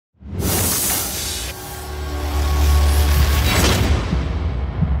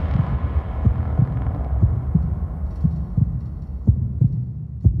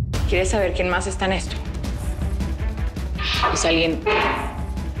¿Quieres saber quién más está en esto? Es alguien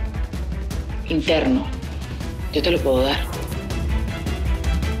interno. Yo te lo puedo dar.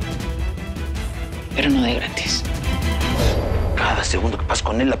 Pero no de gratis. Cada segundo que paso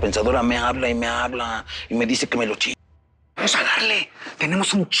con él, la pensadora me habla y me dice que me lo chingue. Vamos a darle.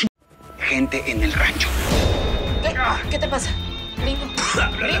 Tenemos un chingo de gente en el rancho. ¿Qué te pasa? Gringo.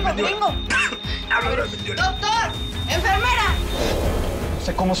 Gringo. ¡Doctor! ¡Enfermera! No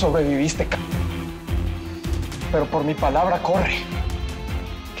sé cómo sobreviviste, pero por mi palabra corre.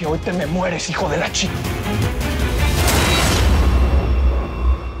 Que hoy te me mueres, hijo de la chica.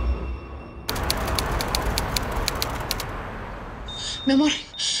 Mi amor,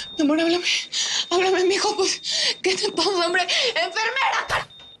 háblame, mijo, pues, ¿qué te pasa, hombre? ¡Enfermera, cara!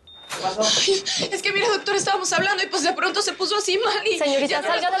 ¿Qué pasó? Ay, es que, mira, doctor, estábamos hablando y pues de pronto se puso así mal y... Señorita,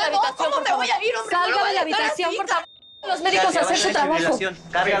 salga de la habitación, ¿Cómo por me favor? voy a ir, hombre? Salga de la habitación, por favor. Los médicos a hacer su trabajo.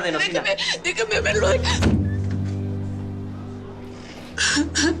 Carga de nocina. Déjame verlo.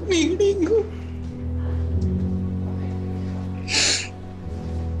 Mi gringo.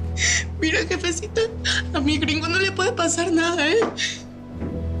 Mira, jefecita, a mi gringo no le puede pasar nada, ¿eh?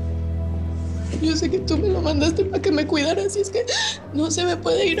 Yo sé que tú me lo mandaste para que me cuidara, así es que no se me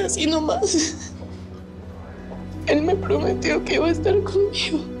puede ir así nomás. Él me prometió que iba a estar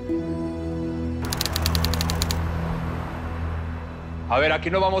conmigo. A ver, aquí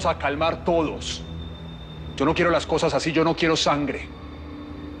nos vamos a calmar todos. Yo no quiero las cosas así, yo no quiero sangre.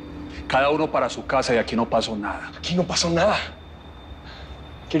 Cada uno para su casa y aquí no pasó nada. Aquí no pasó nada.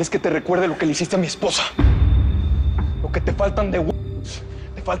 ¿Quieres que te recuerde lo que le hiciste a mi esposa? Lo que te faltan de huevos,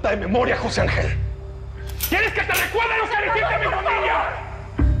 te falta de memoria, José Ángel. ¿Quieres que te recuerde lo que le hiciste a mi familia?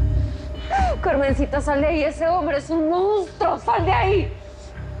 Carmencita, sal de ahí. Ese hombre es un monstruo. ¡Sal de ahí!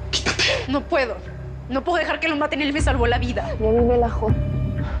 Quítate. No puedo dejar que lo maten. Él me salvó la vida. Y a mí me la jod.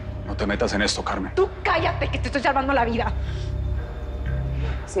 No te metas en esto, Carmen. Tú cállate, que te estoy salvando la vida.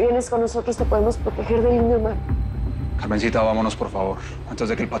 Si vienes con nosotros, te podemos proteger del indio mal. Carmencita, vámonos, por favor. Antes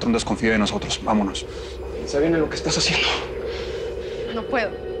de que el patrón desconfíe de nosotros. Vámonos. Piensa bien en lo que estás haciendo. No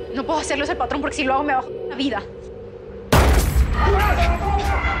puedo hacerlo ese patrón porque si lo hago me bajo la vida. ¡A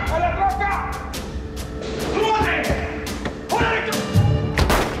la roca! ¡Súbate! ¡Órale!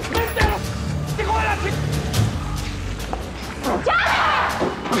 ¡Vente! ¡Hijo de la chica! ¡Ya!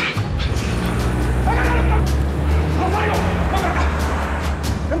 ¡Agárralo! ¡Rosario! ¡Ven para acá!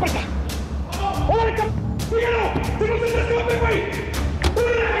 ¡Ven para acá! ¡Órale, c***! ¡Síguelo! ¡Tengo que escape, güey!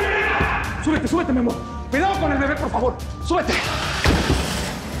 Súbete, mi amor. Cuidado con el bebé, por favor. Súbete.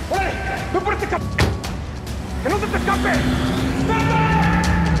 ¡Órale! ¡Ven por este c***! ¡Que no se te escape!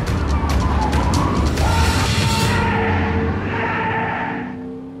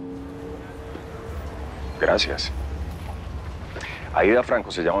 Gracias. Aida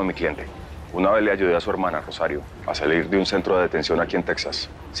Franco se llama mi cliente. Una vez le ayudé a su hermana, Rosario, a salir de un centro de detención aquí en Texas,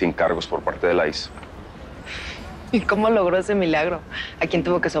 sin cargos por parte de la ICE. ¿Y cómo logró ese milagro? ¿A quién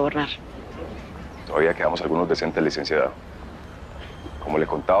tuvo que sobornar? Todavía quedamos algunos decentes, licenciada. Como le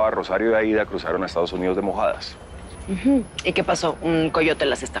contaba, Rosario y Aida cruzaron a Estados Unidos de mojadas. ¿Y qué pasó? ¿Un coyote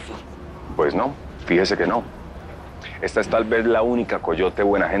las estafó? Pues no, fíjese que no. Esta es tal vez la única coyote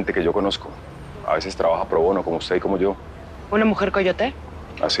buena gente que yo conozco. A veces trabaja pro bono, como usted y como yo. ¿Una mujer coyote?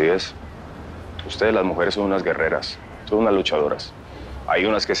 Así es. Ustedes, las mujeres, son unas guerreras, son unas luchadoras. Hay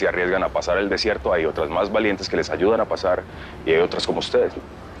unas que se arriesgan a pasar el desierto, hay otras más valientes que les ayudan a pasar y hay otras como ustedes,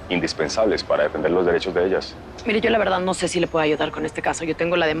 indispensables para defender los derechos de ellas. Mire, yo la verdad no sé si le puedo ayudar con este caso. Yo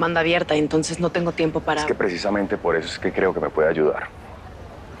tengo la demanda abierta y entonces no tengo tiempo para... Es que precisamente por eso es que creo que me puede ayudar.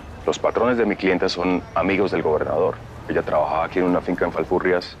 Los patrones de mi cliente son amigos del gobernador. Ella trabajaba aquí en una finca en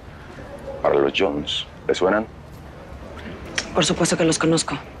Falfurrias para los Jones. ¿Le suenan? Por supuesto que los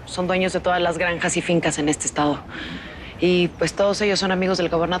conozco. Son dueños de todas las granjas y fincas en este estado. Y pues todos ellos son amigos del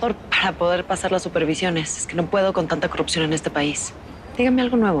gobernador para poder pasar las supervisiones. Es que no puedo con tanta corrupción en este país. Dígame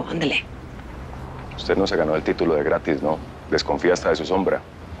algo nuevo, ándele. Usted no se ganó el título de gratis, ¿no? Desconfía hasta de su sombra.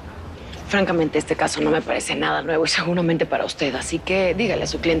 Francamente, este caso no me parece nada nuevo y seguramente para usted. Así que dígale a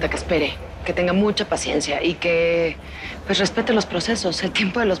su clienta que espere, que tenga mucha paciencia y que pues respete los procesos, el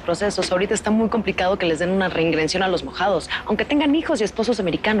tiempo de los procesos. Ahorita está muy complicado que les den una reingrenación a los mojados, aunque tengan hijos y esposos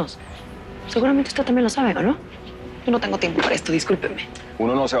americanos. Seguramente usted también lo sabe, ¿o no? Yo no tengo tiempo para esto, discúlpeme.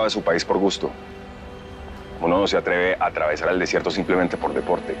 Uno no se va de su país por gusto. Uno no se atreve a atravesar el desierto simplemente por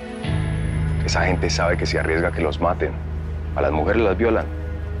deporte. Esa gente sabe que se arriesga a que los maten. A las mujeres las violan.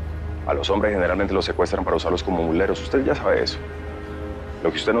 A los hombres generalmente los secuestran para usarlos como muleros. Usted ya sabe eso.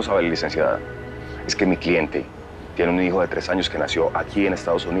 Lo que usted no sabe, licenciada, es que mi cliente tiene un hijo de 3 años que nació aquí en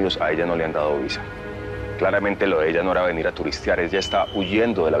Estados Unidos. A ella no le han dado visa. Claramente lo de ella no era venir a turistear, ella está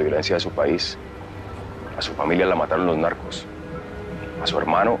huyendo de la violencia de su país. A su familia la mataron los narcos. A su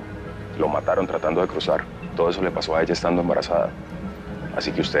hermano lo mataron tratando de cruzar. Todo eso le pasó a ella estando embarazada.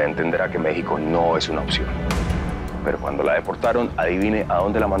 Así que usted entenderá que México no es una opción. Pero cuando la deportaron, adivine a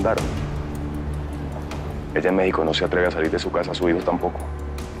dónde la mandaron. Ella en México no se atreve a salir de su casa, su hijo tampoco.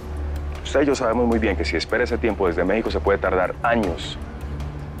 Usted y yo sabemos muy bien que si espera ese tiempo desde México se puede tardar años.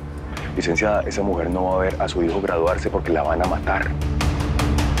 Licenciada, esa mujer no va a ver a su hijo graduarse porque la van a matar.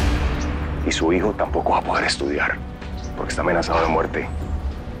 Y su hijo tampoco va a poder estudiar porque está amenazado de muerte.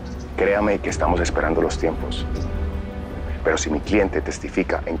 Créame que estamos esperando los tiempos. Pero si mi cliente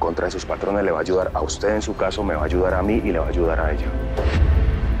testifica en contra de sus patrones, le va a ayudar a usted en su caso, me va a ayudar a mí y le va a ayudar a ella.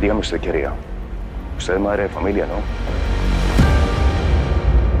 Dígame usted qué haría. Usted es madre de familia, ¿no?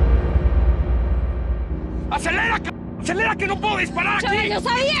 ¡Acelera, ¡acelera, que no puedo disparar aquí! Yo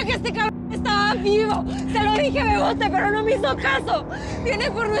sabía que este cabrón estaba vivo. Se lo dije, Bebote, pero no me hizo caso.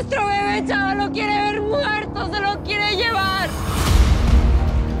 Viene por nuestro bebé, chaval. Lo quiere ver muerto. Se lo quiere llevar.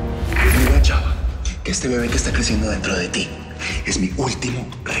 Mira, chava, que este bebé que está creciendo dentro de ti es mi último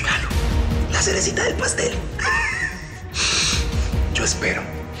regalo. La cerecita del pastel. Yo espero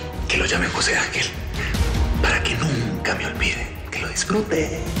que lo llame José Ángel para que nunca me olvide. Que lo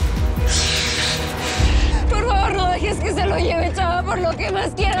disfrute. Por favor, no dejes que se lo lleve, chava. Por lo que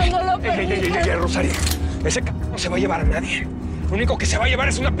más quieras, no lo permitas. Rosario. Ese c... no se va a llevar a nadie. Lo único que se va a llevar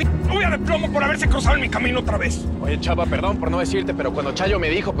es una lluvia de plomo por haberse cruzado en mi camino otra vez. Oye, chava, perdón por no decirte, pero cuando Chayo me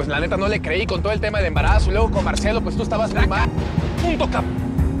dijo, pues la neta no le creí con todo el tema del embarazo. Y luego con Marcelo, pues tú estabas muy mal. Punto, cap.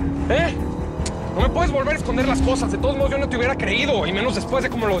 ¿Eh? No me puedes volver a esconder las cosas. De todos modos, yo no te hubiera creído, y menos después de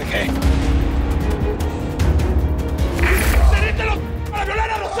cómo lo dejé. ¡Tenételos para violar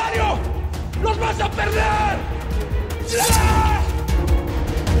a Rosario! ¡Los vas a perder! ¡Ah!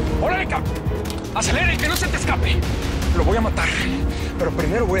 ¡Órale, cap! ¡Acelera y que no se te escape! Lo voy a matar, pero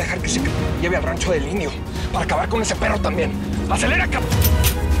primero voy a dejar que se lleve al rancho del indio para acabar con ese perro también. ¡Acelera, cap!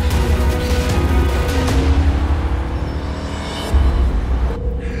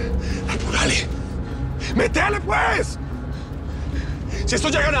 ¡Apúrale! ¡Métele, pues! Si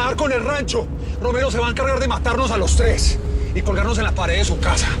estos llegan a dar con el rancho, Romero se va a encargar de matarnos a los tres y colgarnos en la pared de su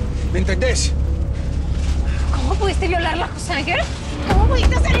casa. ¿Me entendés? ¿Cómo pudiste violarla, José Ángel? ¿Cómo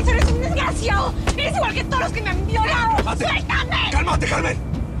pudiste hacer eso? Eres un desgraciado. Eres igual que todos los que me han violado. ¡Cálmate! ¡Suéltame! ¡Cálmate, Carmen!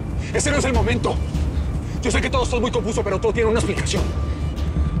 Ese no es el momento. Yo sé que todo está muy confuso, pero todo tiene una explicación.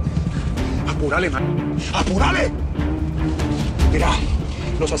 ¡Apúrale, man! ¡Apúrale! Mira,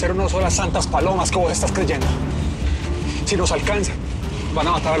 los aceros no son las santas palomas que vos estás creyendo. Si nos alcanzan, van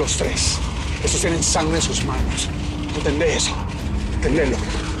a matar a los tres. Estos tienen sangre en sus manos. ¿Entendés eso? ¿Entendelo?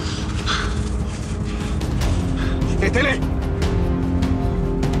 ¡Métele!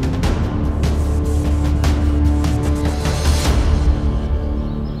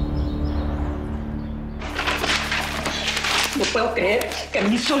 No puedo creer que me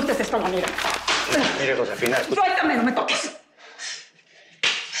insultes de esta manera. Mire, Josefina... Suéltame, no me toques.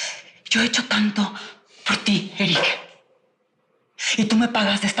 Yo he hecho tanto por ti, Eric. Y tú me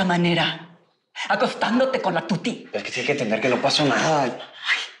pagas de esta manera, acostándote con la tuti. Es que tiene que entender que no pasó nada. Ay,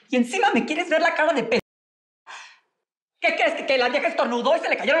 y encima me quieres ver la cara de p... ¿Qué crees? ¿Que la vieja estornudó y se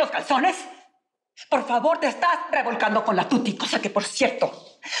le cayeron los calzones? Por favor, te estás revolcando con la tuti, cosa que, por cierto,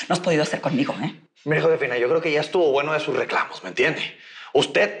 no has podido hacer conmigo, ¿eh? Mire, Josefina, yo creo que ya estuvo bueno de sus reclamos, ¿me entiende?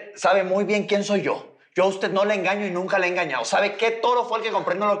 Usted sabe muy bien quién soy yo. Yo a usted no le engaño y nunca le he engañado. ¿Sabe qué toro fue el que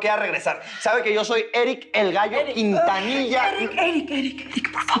compré? No lo quiera regresar. ¿Sabe que yo soy Eric el Gallo Quintanilla?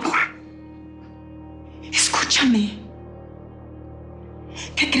 Eric, por favor. Escúchame.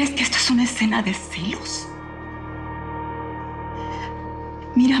 ¿Qué crees que esto es una escena de celos?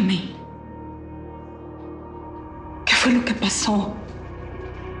 Mírame. ¿Qué fue lo que pasó?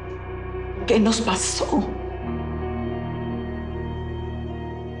 ¿Qué nos pasó?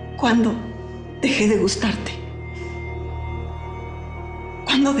 ¿Cuándo dejé de gustarte?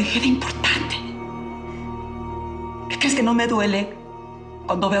 ¿Cuándo dejé de importarte? ¿Qué crees que no me duele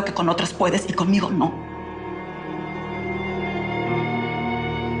cuando veo que con otras puedes y conmigo no?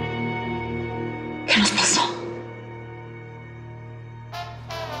 ¿Qué nos pasó?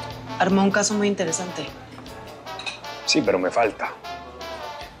 Armó un caso muy interesante. Sí, pero me falta.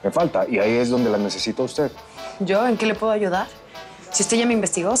 Me falta, y ahí es donde la necesita usted. ¿Yo? ¿En qué le puedo ayudar? Si usted ya me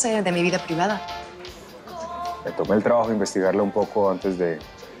investigó, sé de mi vida privada. Me tomé el trabajo de investigarla un poco antes de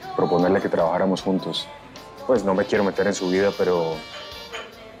proponerle que trabajáramos juntos. Pues no me quiero meter en su vida, pero...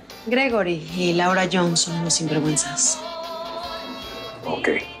 Gregory y Laura Jones son unos sinvergüenzas. Ok.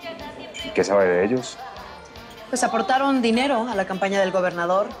 ¿Y qué sabe de ellos? Pues aportaron dinero a la campaña del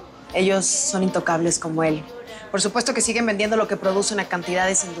gobernador Ellos son intocables como él. Por supuesto que siguen vendiendo lo que producen a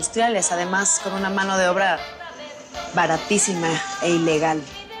cantidades industriales, además con una mano de obra baratísima e ilegal.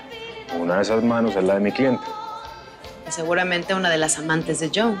 Una de esas manos es la de mi cliente. Y seguramente una de las amantes de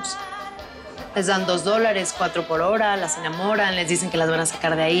Jones. Les dan $2, 4 por hora, las enamoran, les dicen que las van a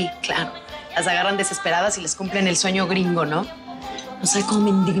sacar de ahí. Claro, las agarran desesperadas y les cumplen el sueño gringo, ¿no? No sabe cómo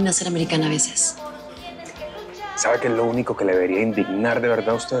me indigna ser americana a veces. ¿Sabe qué es lo único que le debería indignar de verdad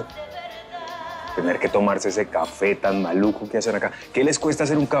a usted? Tener que tomarse ese café tan maluco que hacen acá. ¿Qué les cuesta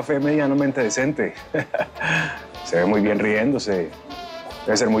hacer un café medianamente decente? Se ve muy bien riéndose.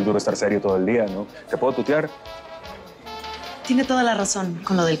 Debe ser muy duro estar serio todo el día, ¿no? ¿Te puedo tutear? Tiene toda la razón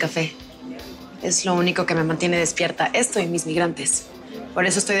con lo del café. Es lo único que me mantiene despierta, esto y mis migrantes. Por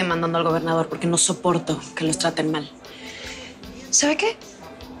eso estoy demandando al gobernador, porque no soporto que los traten mal. ¿Sabe qué?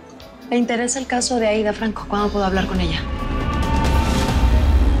 Me interesa el caso de Aida Franco. ¿Cuándo puedo hablar con ella?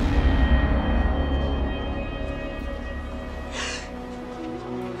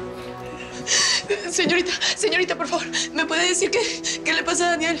 Señorita, por favor, ¿me puede decir qué le pasa a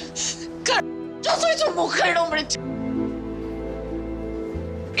Daniel? Yo soy su mujer, hombre.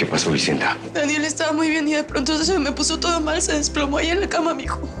 ¿Qué pasó, Vicenta? Daniel estaba muy bien y de pronto se me puso todo mal, se desplomó ahí en la cama,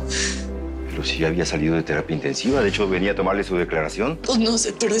 mijo. Pero si ya había salido de terapia intensiva, de hecho venía a tomarle su declaración. Pues no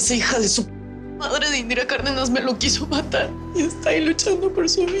sé, pero esa hija de su madre de Indira Cárdenas me lo quiso matar y está ahí luchando por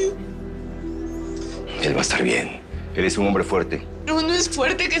su vida. Él va a estar bien. Él es un hombre fuerte. No es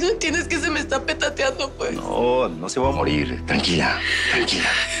fuerte, que no entiendes que se me está petateando, pues. No se va a morir. Tranquila.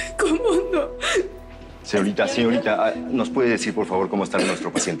 ¿Cómo no? Señorita, ¿nos puede decir, por favor, cómo está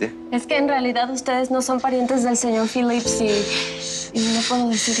nuestro paciente? Es que en realidad ustedes no son parientes del señor Phillips y no puedo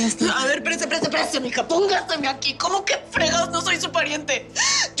decirles nada. A ver, espérese, mija. Póngaseme aquí. ¿Cómo que fregados no soy su pariente?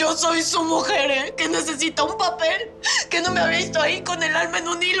 Yo soy su mujer, ¿eh? Que necesita un papel. Que no me había visto ahí con el alma en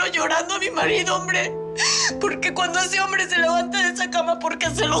un hilo llorando a mi marido, hombre. Porque cuando ese hombre se levanta de esa cama, porque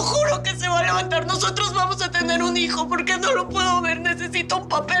se lo juro que se va a levantar, nosotros vamos a tener un hijo. Porque no lo puedo ver. Necesito un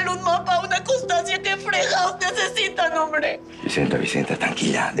papel, un mapa, una constancia. ¿Qué fregados necesitan, hombre? Vicenta,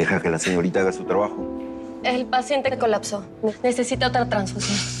 tranquila. Deja que la señorita haga su trabajo. El paciente colapsó. Necesita otra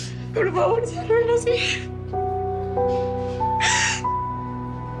transfusión. Por favor, ciérrenlo así.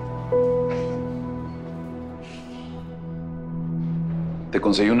 Te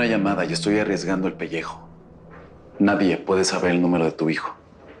conseguí una llamada y estoy arriesgando el pellejo. Nadie puede saber el número de tu hijo.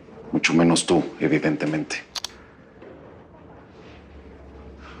 Mucho menos tú, evidentemente.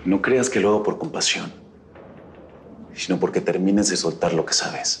 No creas que lo hago por compasión, sino porque termines de soltar lo que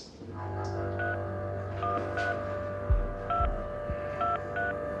sabes.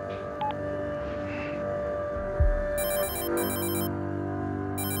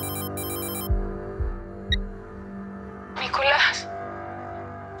 Nicolás.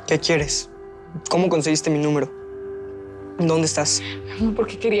 ¿Qué quieres? ¿Cómo conseguiste mi número? ¿Dónde estás? No,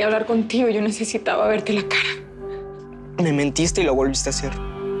 porque quería hablar contigo. Yo necesitaba verte la cara. Me mentiste y lo volviste a hacer.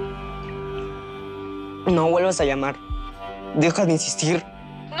 No vuelvas a llamar. Deja de insistir.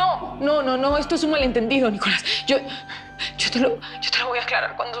 No. Esto es un malentendido, Nicolás. Yo te lo voy a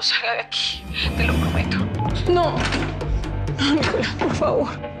aclarar cuando salga de aquí. Te lo prometo. No, Nicolás, por favor.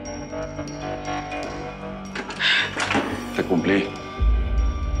 Te cumplí.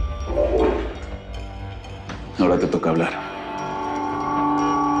 Ahora te toca hablar.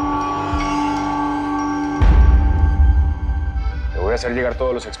 Te voy a hacer llegar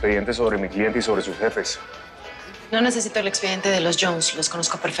todos los expedientes sobre mi cliente y sobre sus jefes. No necesito el expediente de los Jones, los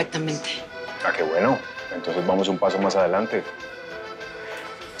conozco perfectamente. Ah, qué bueno. Entonces vamos un paso más adelante.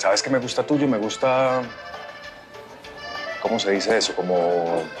 ¿Sabes qué me gusta tuyo? Me gusta... ¿Cómo se dice eso?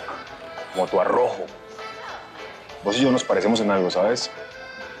 Como tu arrojo. Vos y yo nos parecemos en algo, ¿sabes?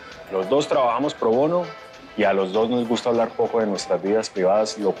 Los dos trabajamos pro bono y a los dos nos gusta hablar poco de nuestras vidas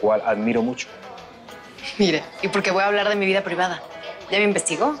privadas, lo cual admiro mucho. Mire, ¿y por qué voy a hablar de mi vida privada? ¿Ya me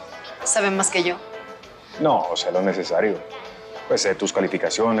investigó? ¿Sabe más que yo? No, o sea, lo necesario. Pues sé tus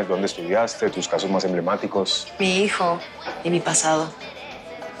calificaciones, dónde estudiaste, tus casos más emblemáticos. Mi hijo y mi pasado.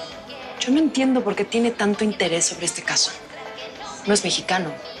 Yo no entiendo por qué tiene tanto interés sobre este caso. No es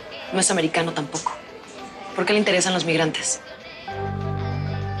mexicano, no es americano tampoco. ¿Por qué le interesan los migrantes?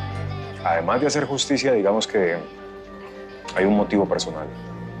 Además de hacer justicia, digamos que hay un motivo personal.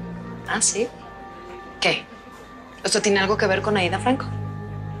 ¿Ah, sí? ¿Qué? ¿Esto tiene algo que ver con Aida Franco?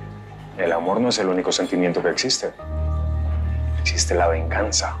 El amor no es el único sentimiento que existe. Existe la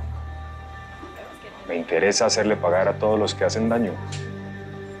venganza. Me interesa hacerle pagar a todos los que hacen daño.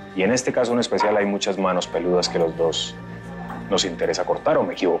 Y en este caso en especial hay muchas manos peludas que los dos nos interesa cortar, ¿o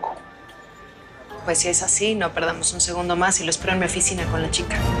me equivoco? Pues si es así, no perdamos un segundo más y lo espero en mi oficina con la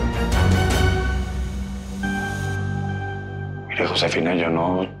chica. Mire, Josefina, yo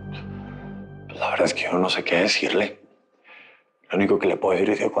no... La verdad es que yo no sé qué decirle. Lo único que le puedo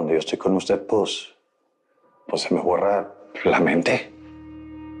decir es que cuando yo estoy con usted, pues se me borra la mente.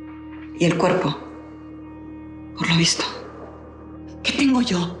 ¿Y el cuerpo? Por lo visto. ¿Qué tengo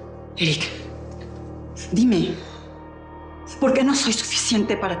yo, Eric? Dime, ¿por qué no soy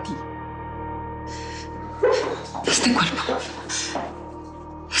suficiente para ti? Este cuerpo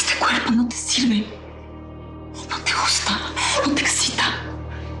no te sirve. No te gusta, no te excita.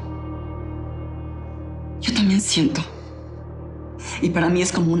 Yo también siento. Y para mí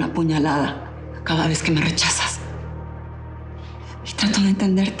es como una puñalada cada vez que me rechazas. Y trato de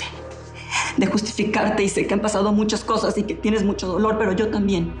entenderte, de justificarte, y sé que han pasado muchas cosas y que tienes mucho dolor, pero yo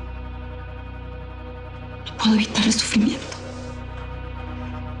también. No puedo evitar el sufrimiento.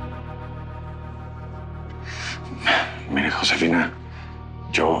 Mire, Josefina,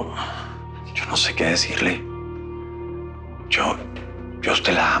 yo no sé qué decirle. Yo a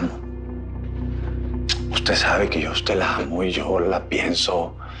usted la amo. Usted sabe que yo a usted la amo y yo la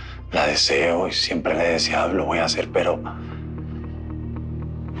pienso, la deseo y siempre la he deseado y lo voy a hacer, pero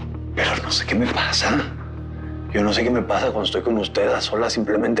no sé qué me pasa. Yo no sé qué me pasa cuando estoy con usted a solas.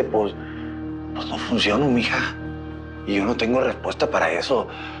 Simplemente, pues no funciono, mija. Y yo no tengo respuesta para eso.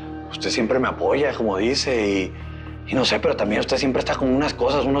 Usted siempre me apoya, como dice, y no sé, pero también usted siempre está con unas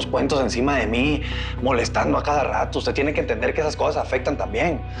cosas, unos cuentos encima de mí, molestando a cada rato. Usted tiene que entender que esas cosas afectan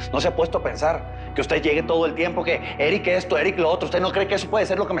también. No se ha puesto a pensar que usted llegue todo el tiempo, que Eric esto, Eric lo otro. ¿Usted no cree que eso puede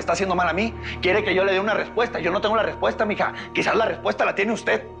ser lo que me está haciendo mal a mí? Quiere que yo le dé una respuesta. Yo no tengo la respuesta, mija. Quizás la respuesta la tiene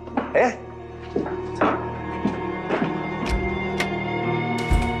usted.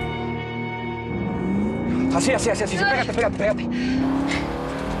 Así. Pégate.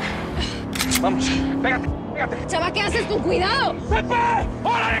 Vamos, pégate. Chava, ¿qué haces? ¡Con cuidado! ¡Pepe!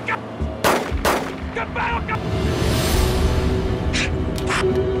 ¡Órale, ¡qué pedo,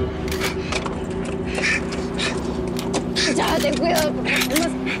 Chava, ten cuidado, porque además...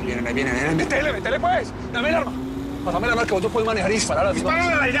 Viene. Métele, pues. Dame el arma. Pásame el arma que vos no puedes manejar y disparar a las mismas.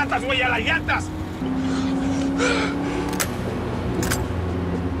 ¡Dispárale a las llantas, güey! ¡A las llantas!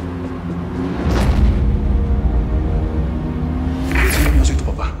 No soy tu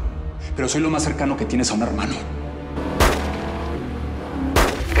papá, pero soy lo más cercano que tienes a un hermano.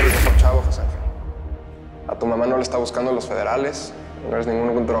 Eres un chavo, José. A tu mamá no le está buscando los federales. No eres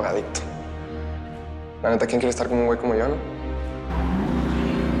ningún drogadicto. La neta, ¿quién quiere estar con un güey como yo, no?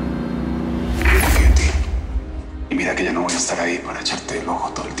 Confío en ti. Y mira que ya no voy a estar ahí para echarte el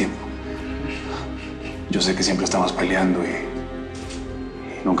ojo todo el tiempo. Yo sé que siempre estamos peleando y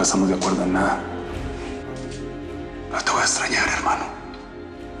nunca estamos de acuerdo en nada. Pero te voy a extrañar, hermano.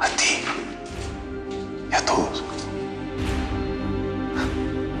 A ti y a todos.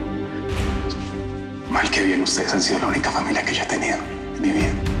 Mal que bien, ustedes han sido la única familia que yo he tenido en mi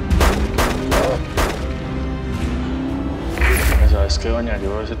vida. ¿Sabes qué, doña?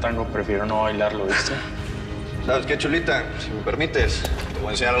 Yo ese tango prefiero no bailarlo, ¿viste? ¿Sabes qué, chulita? Si me permites, te voy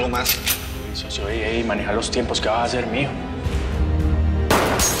a enseñar algo más. Socio, ey, maneja los tiempos. ¿Qué vas a hacer, mijo?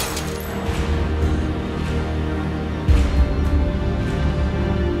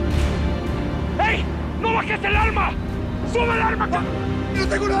 ¡Ey! ¡No bajes el arma! ¡Sube el arma! ¡No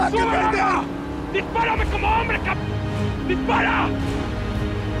tengo nada que perder! ¡Dispárame como hombre, ¡Dispara!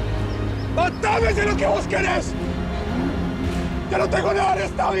 ¡Mátame de lo que vos querés! ¡Ya no tengo nada en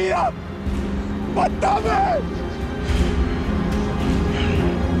esta vida! ¡Mátame!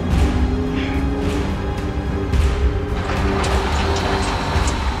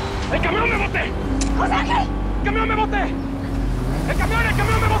 ¡El camión me boté! ¡José Ángel! ¡El camión me boté! ¡El camión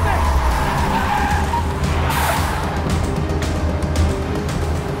me boté!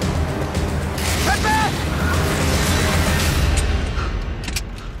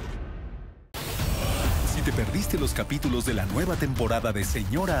 Si te perdiste los capítulos de la nueva temporada de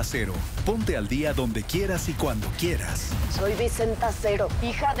Señora Acero, ponte al día donde quieras y cuando quieras. Soy Vicenta Acero,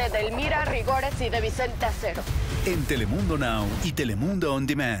 hija de Delmira Rigores y de Vicente Acero. En Telemundo Now y Telemundo On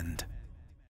Demand.